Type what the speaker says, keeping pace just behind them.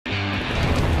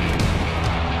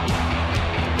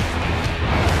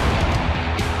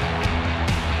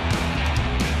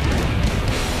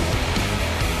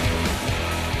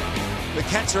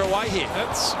Cats are away here.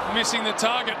 That's missing the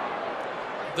target.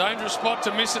 Dangerous spot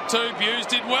to miss it too. Buse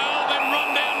did well, then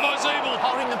run down by Zeeble.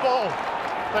 Holding the ball.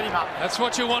 Let him up. That's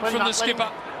what you want from the skipper.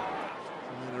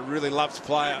 And a really loved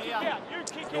player.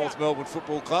 North Melbourne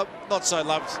Football Club. Not so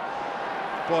loved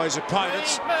by his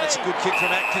opponents. That's a good kick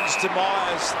from Atkins to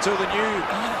Myers. Two of the new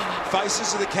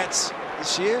faces of the Cats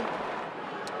this year.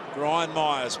 Brian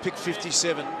Myers, pick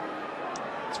 57.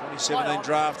 2017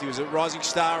 draft. He was a rising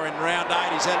star in round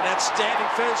 8. He's had an outstanding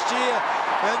first year.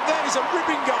 And that is a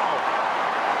ripping goal.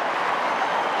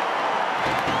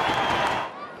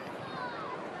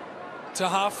 To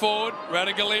half forward,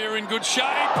 Radaglia in good shape.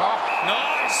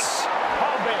 Nice.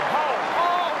 Hold there,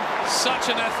 hold. Such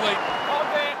an athlete.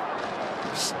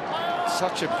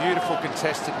 Such a beautiful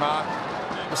contested mark.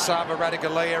 Masaba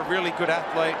Radaglia, really good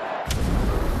athlete.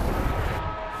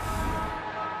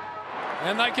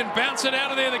 And they can bounce it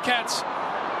out of there, the Cats.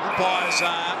 Umpires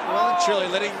are well and truly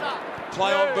letting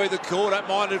play on be the call. Don't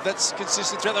mind if that's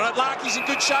consistent throughout the night. Larkey's in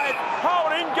good shape.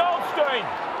 Holding Goldstein.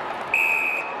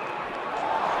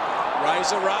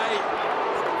 Razor Ray.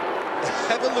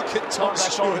 Have a look at Tom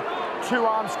Stewart. Two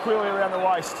arms clearly around the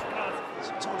waist.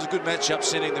 Sometimes a good matchup,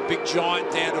 sending the big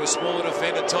giant down to a smaller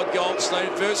defender. Todd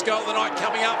Goldstein, first goal of the night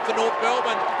coming up for North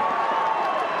Melbourne.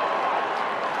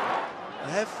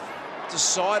 They have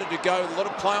decided to go a lot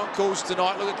of play on calls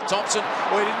tonight. Look at Thompson.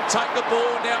 Oh, he didn't take the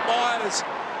ball. Now Myers.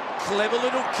 Clever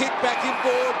little kick back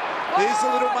inboard. Here's the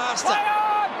little master.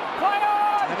 Play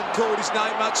on! Haven't called his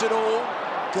name much at all.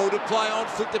 Called to play on,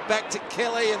 flipped it back to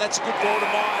Kelly, and that's a good ball to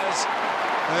Myers.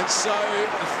 And so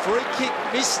a free kick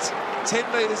missed 10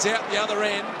 metres out the other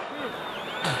end.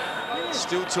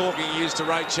 Still talking, he is to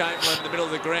Ray Chamberlain in the middle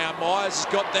of the ground. Myers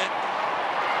has got that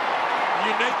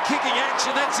unique kicking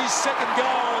action. That's his second goal,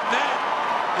 and that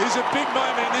is a big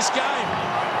moment in this game.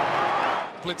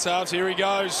 Blitz halves, here he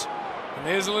goes. And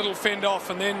there's a little fend off,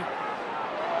 and then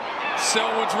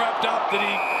Selwood's wrapped up. Did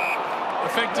he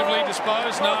effectively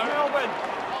dispose? No.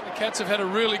 The Cats have had a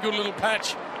really good little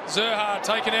patch. Zerha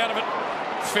taken out of it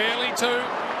fairly to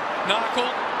Narkle.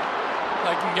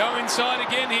 They can go inside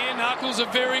again here. Narkle's a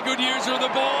very good user of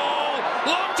the ball.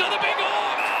 Long to the big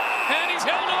hawk, and he's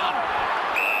held on.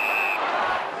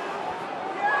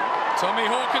 Tommy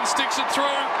Hawkins sticks it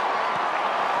through.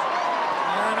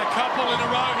 And a couple in a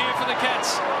row here for the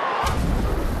Cats.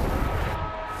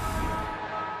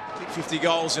 50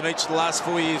 goals in each of the last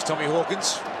 4 years, Tommy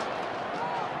Hawkins.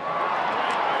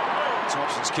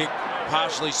 Thompson's kick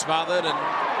partially smothered, and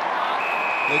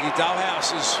Leggy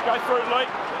Dalhouse has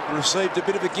received a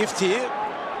bit of a gift here.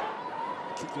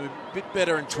 Kicked him a bit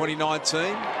better in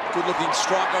 2019. Good looking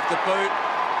strike off the boot.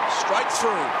 Straight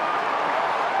through.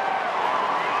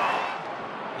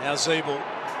 Now Zeeble.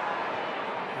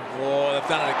 Oh, they've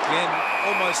done it again.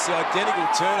 Almost the identical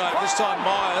turnover. This time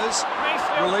Myers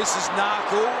releases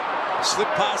Narkle.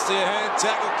 Slip past the hand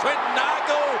tackle. Quentin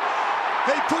Narkle.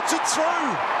 He puts it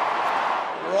through.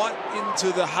 Right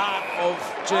into the heart of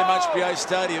GMHBA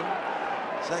Stadium.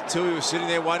 Zach Tui was sitting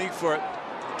there waiting for it.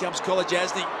 Here comes College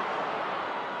Asney.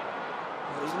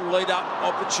 A little lead-up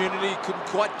opportunity. Couldn't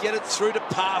quite get it through to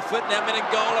Parfitt. Now men in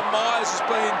goal, and Myers has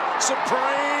been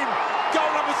supreme. Goal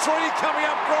number 3 coming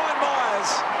up, Brian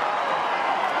Myers.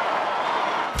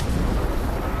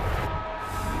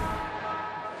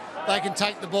 They can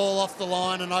take the ball off the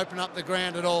line and open up the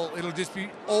ground at all. It'll just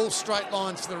be all straight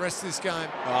lines for the rest of this game.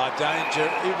 Oh, danger.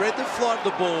 He read the flight of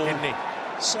the ball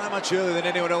so much earlier than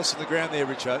anyone else on the ground there,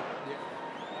 Richo. Yeah.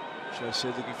 Joe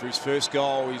said looking for his first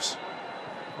goal. He's,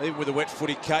 even with a wet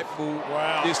footy, capable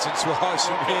distance-wise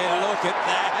from here. Look at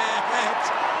that.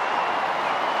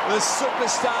 The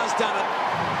superstar's done it.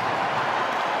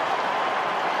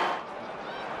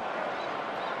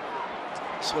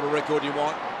 Sort of record you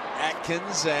want.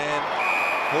 Atkins, and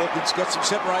Hawkins got some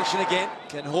separation again.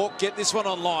 Can Hawk get this one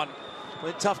on line?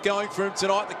 Been tough going for him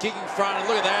tonight, the kicking front, and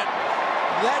look at that.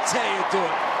 That's how you do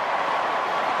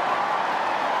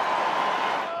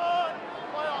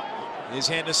it. Here's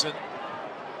Henderson.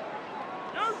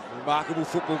 Remarkable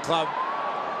football club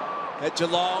at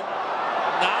Geelong.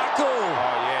 Narkle. Oh,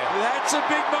 yeah. That's a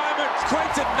big moment.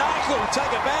 Quentin Narkle, take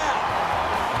a bow.